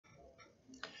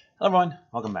Hello everyone,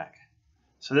 welcome back.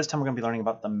 So this time we're going to be learning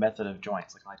about the method of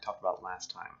joints, like I talked about last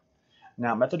time.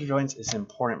 Now, method of joints is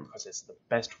important because it's the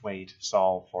best way to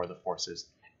solve for the forces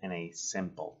in a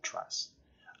simple truss.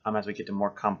 As we get to more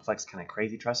complex, kind of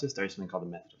crazy trusses, there's something called the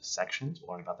method of sections.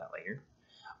 We'll learn about that later.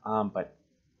 But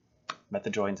method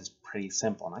of joints is pretty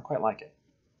simple, and I quite like it.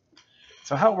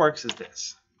 So how it works is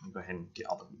this. Let me go ahead and get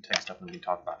all the text up and we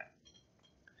talk about it.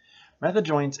 Method of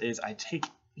joints is I take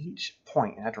each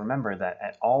point, and have to remember that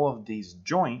at all of these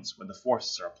joints where the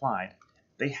forces are applied,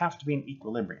 they have to be in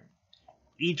equilibrium.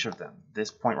 Each of them,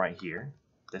 this point right here,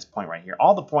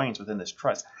 all the points within this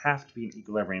truss have to be in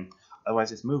equilibrium,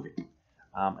 otherwise it's moving,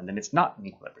 and then it's not in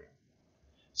equilibrium.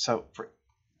 So for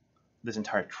this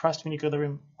entire truss to be in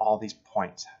equilibrium, all these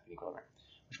points have to be in equilibrium,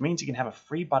 which means you can have a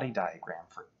free body diagram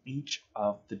for each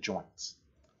of the joints.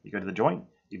 You go to the joint,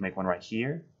 you make one right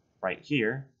here,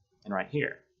 and right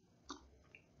here.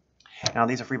 Now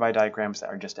these are free body diagrams that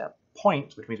are just at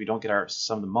points, which means we don't get our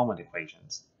sum of the moment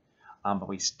equations, but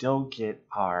we still get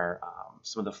our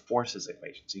sum of the forces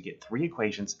equations. So you get 3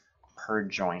 equations per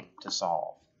joint to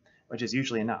solve, which is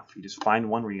usually enough. You just find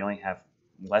one where you only have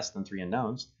less than 3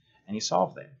 unknowns, and you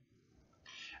solve them.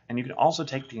 And you can also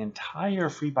take the entire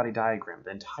free body diagram,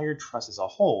 the entire truss as a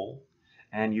whole,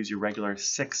 and use your regular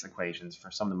 6 equations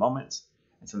for sum of the moments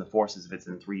and sum of the forces if it's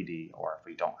in 3D, or if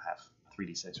we don't have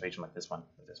 3D situation like this one,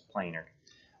 with this planar,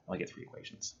 I only get 3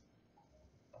 equations.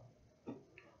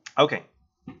 Okay,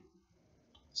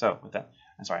 so with that,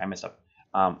 I'm sorry, I messed up.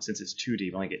 Since it's 2D,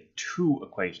 we only get 2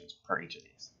 equations per each of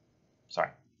these. Sorry,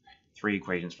 3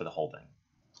 equations for the whole thing.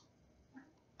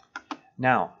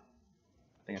 Now,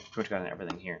 I think I've pretty much gotten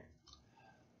everything here.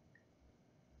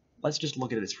 Let's just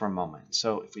look at this for a moment.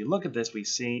 So if we look at this, we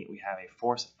see we have a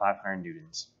force of 500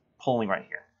 newtons pulling right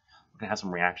here. We're going to have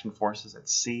some reaction forces at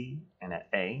C and at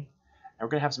A, and we're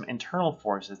going to have some internal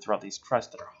forces throughout these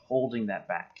trusses that are holding that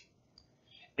back.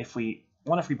 If we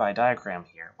want a free body diagram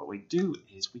here, what we do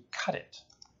is we cut it.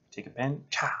 Take a pen,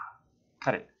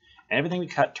 cut it, and everything we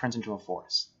cut turns into a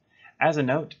force. As a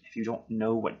note, if you don't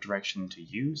know what direction to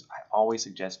use, I always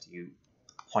suggest you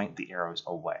point the arrows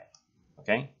away.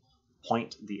 Okay?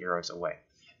 Point the arrows away.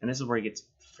 And this is where it gets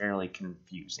fairly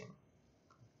confusing.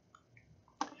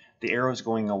 The arrows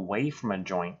going away from a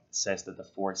joint says that the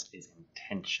force is in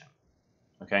tension.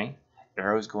 Okay? The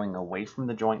arrows going away from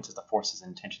the joint says the force is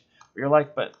in tension. But you're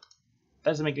like, but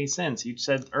that doesn't make any sense. You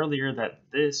said earlier that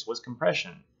this was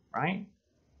compression, right?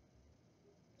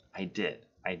 I did.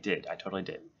 I totally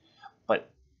did.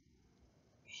 But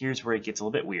here's where it gets a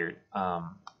little bit weird.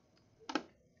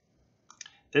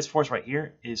 This force right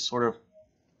here is sort of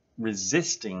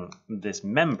resisting this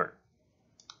member.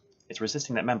 It's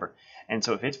resisting that member. And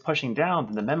so if it's pushing down,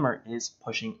 then the member is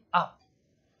pushing up.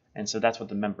 And so that's what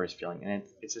the member is feeling. And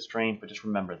it's a strange, but just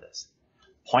remember this.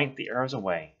 Point the arrows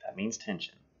away. That means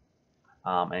tension.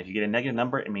 And if you get a negative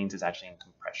number, it means it's actually in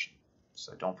compression.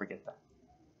 So don't forget that.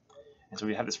 And so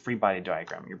we have this free body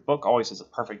diagram. Your book always does a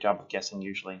perfect job of guessing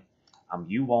usually.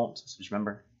 You won't. So just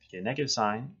remember, if you get a negative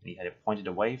sign and you had it pointed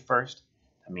away first,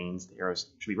 that means the arrows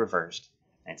should be reversed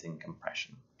and it's in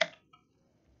compression.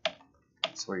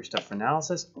 So your stuff for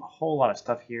analysis, a whole lot of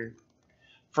stuff here.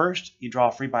 First, you draw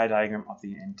a free body diagram of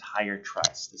the entire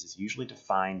truss. This is usually to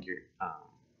find your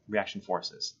reaction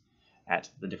forces at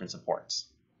the different supports.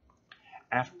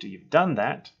 After you've done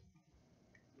that,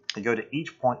 you go to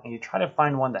each point and you try to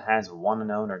find one that has 1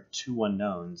 unknown or 2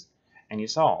 unknowns, and you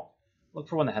solve. Look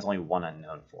for one that has only 1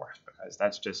 unknown force, because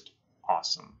that's just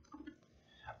awesome.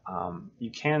 You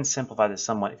can simplify this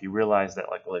somewhat if you realize that,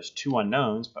 like, well, there's 2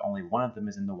 unknowns, but only one of them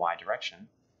is in the y direction.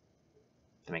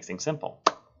 That makes things simple.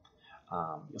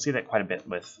 You'll see that quite a bit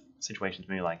with situations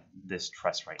maybe like this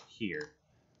truss right here,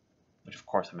 which of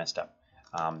course I messed up.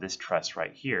 This truss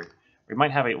right here, we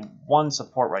might have one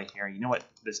support right here. You know what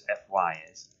this Fy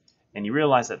is, and you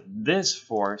realize that this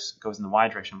force goes in the y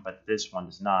direction, but this one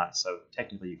does not. So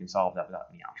technically, you can solve that without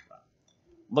any algebra.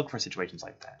 Look for situations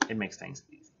like that. It makes things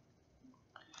easy.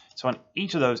 So on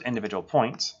each of those individual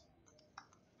points,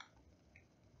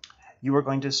 you are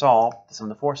going to solve some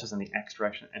of the forces in the x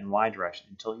direction and y direction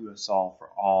until you have solved for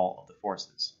all of the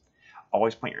forces.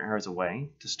 Always point your arrows away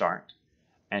to start,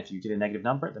 and if you get a negative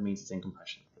number, that means it's in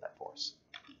compression for that force.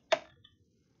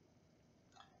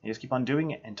 You just keep on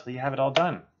doing it until you have it all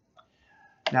done.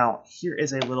 Now, here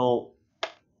is a little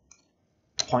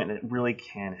point that really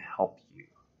can help you.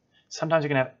 Sometimes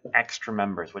you're going to have extra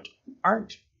members, which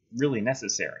aren't really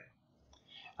necessary.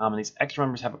 And these extra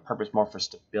members have a purpose more for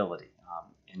stability.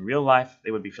 In real life,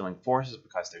 they would be feeling forces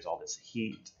because there's all this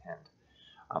heat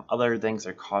and other things that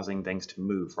are causing things to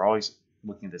move. We're always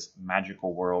looking at this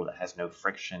magical world that has no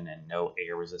friction and no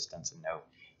air resistance and no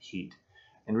heat.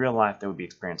 In real life, they would be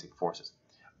experiencing forces.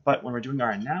 But when we're doing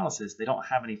our analysis, they don't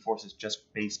have any forces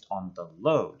just based on the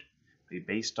load. They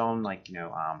based on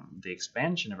the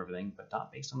expansion of everything, but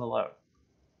not based on the load.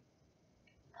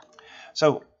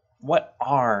 So what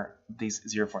are these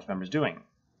zero force members doing?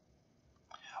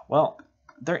 Well,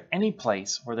 they're any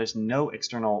place where there's no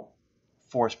external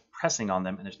force pressing on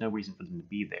them and there's no reason for them to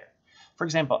be there. For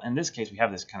example, in this case, we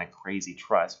have this kind of crazy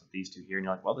truss with these two here, and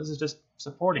you're like, well, this is just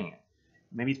supporting it.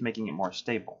 Maybe it's making it more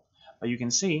stable. But you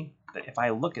can see that if I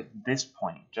look at this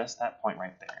point, just that point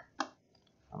right there,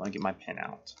 I'm going to get my pen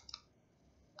out.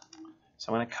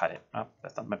 So I'm going to cut it. Oh,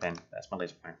 that's not my pen. That's my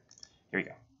laser pointer. Here we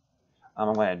go.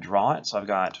 I'm going to draw it. So I've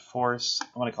got force,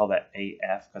 I'm going to call that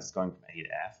AF because it's going from A to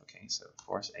F. Okay, so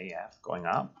force AF going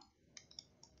up.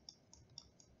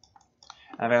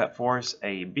 And I've got force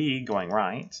AB going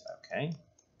right. Okay,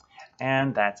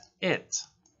 and that's it.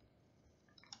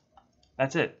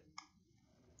 That's it.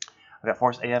 I've got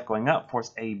force AF going up,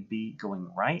 force AB going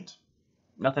right.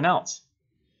 Nothing else.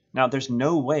 Now, there's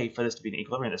no way for this to be an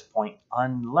equilibrium at this point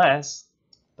unless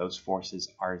those forces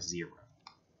are zero.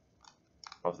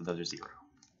 Both of those are zero.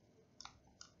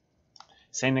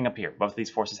 Same thing up here. Both of these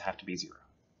forces have to be zero.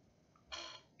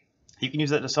 You can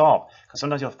use that to solve, because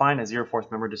sometimes you'll find a zero force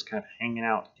member just kind of hanging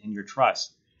out in your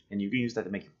truss, and you can use that to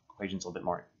make your equations a little bit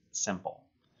more simple.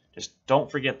 Just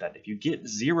don't forget that. If you get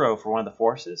zero for one of the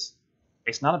forces,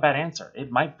 it's not a bad answer.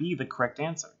 It might be the correct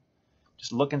answer.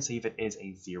 Just look and see if it is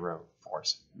a zero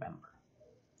force member.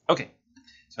 Okay,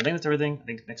 so I think that's everything. I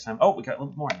think next time, oh, we got a little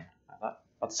bit more in here. I thought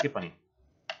about to skip on you.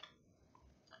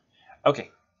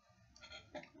 Okay,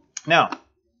 now,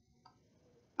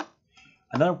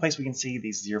 another place we can see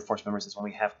these zero force members is when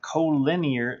we have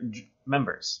collinear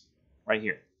members, right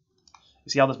here.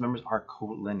 You see how those members are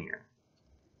collinear.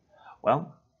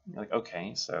 Well, you're like,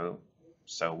 okay, so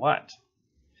what?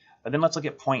 But then let's look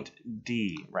at point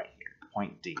D right here,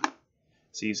 point D.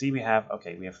 So you see we have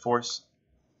force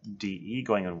DE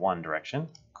going in one direction,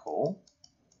 cool.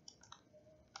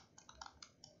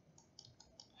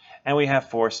 And we have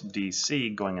force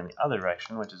DC going in the other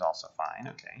direction, which is also fine,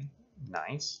 okay,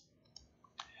 nice.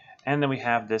 And then we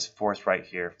have this force right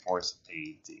here, force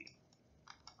AD.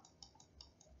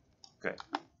 Good.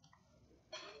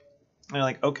 And you're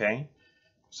like, okay,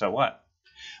 so what?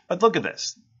 But look at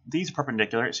this. These are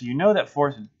perpendicular, so you know that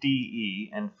force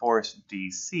DE and force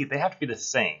DC, they have to be the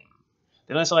same.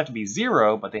 They don't necessarily have to be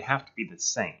zero, but they have to be the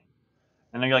same.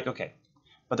 And then you're like, okay,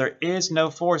 but there is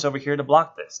no force over here to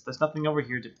block this. There's nothing over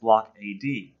here to block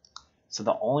AD. So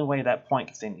the only way that point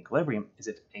can stay in equilibrium is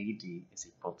if AD is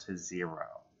equal to 0.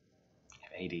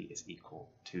 If AD is equal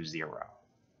to 0.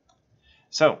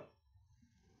 So,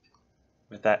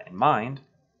 with that in mind,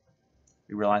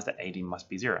 we realize that AD must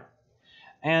be 0.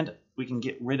 And we can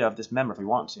get rid of this member if we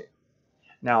want to.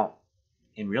 Now,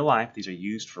 in real life, these are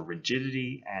used for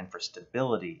rigidity and for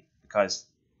stability because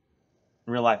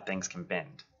in real life, things can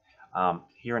bend.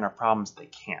 Here in our problems, they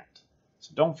can't.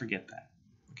 So don't forget that.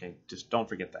 Okay, just don't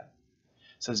forget that.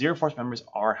 So zero force members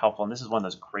are helpful, and this is one of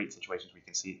those great situations where you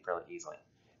can see it fairly easily.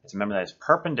 It's a member that is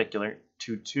perpendicular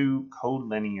to two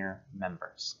collinear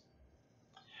members.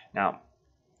 Now,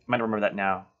 you might remember that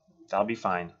now. That'll be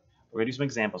fine. We're going to do some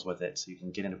examples with it so you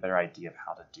can get a better idea of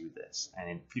how to do this. And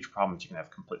in future problems, you can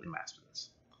have completely mastered this.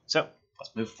 So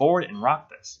let's move forward and rock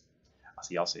this. I'll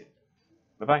see y'all soon.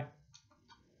 Bye-bye.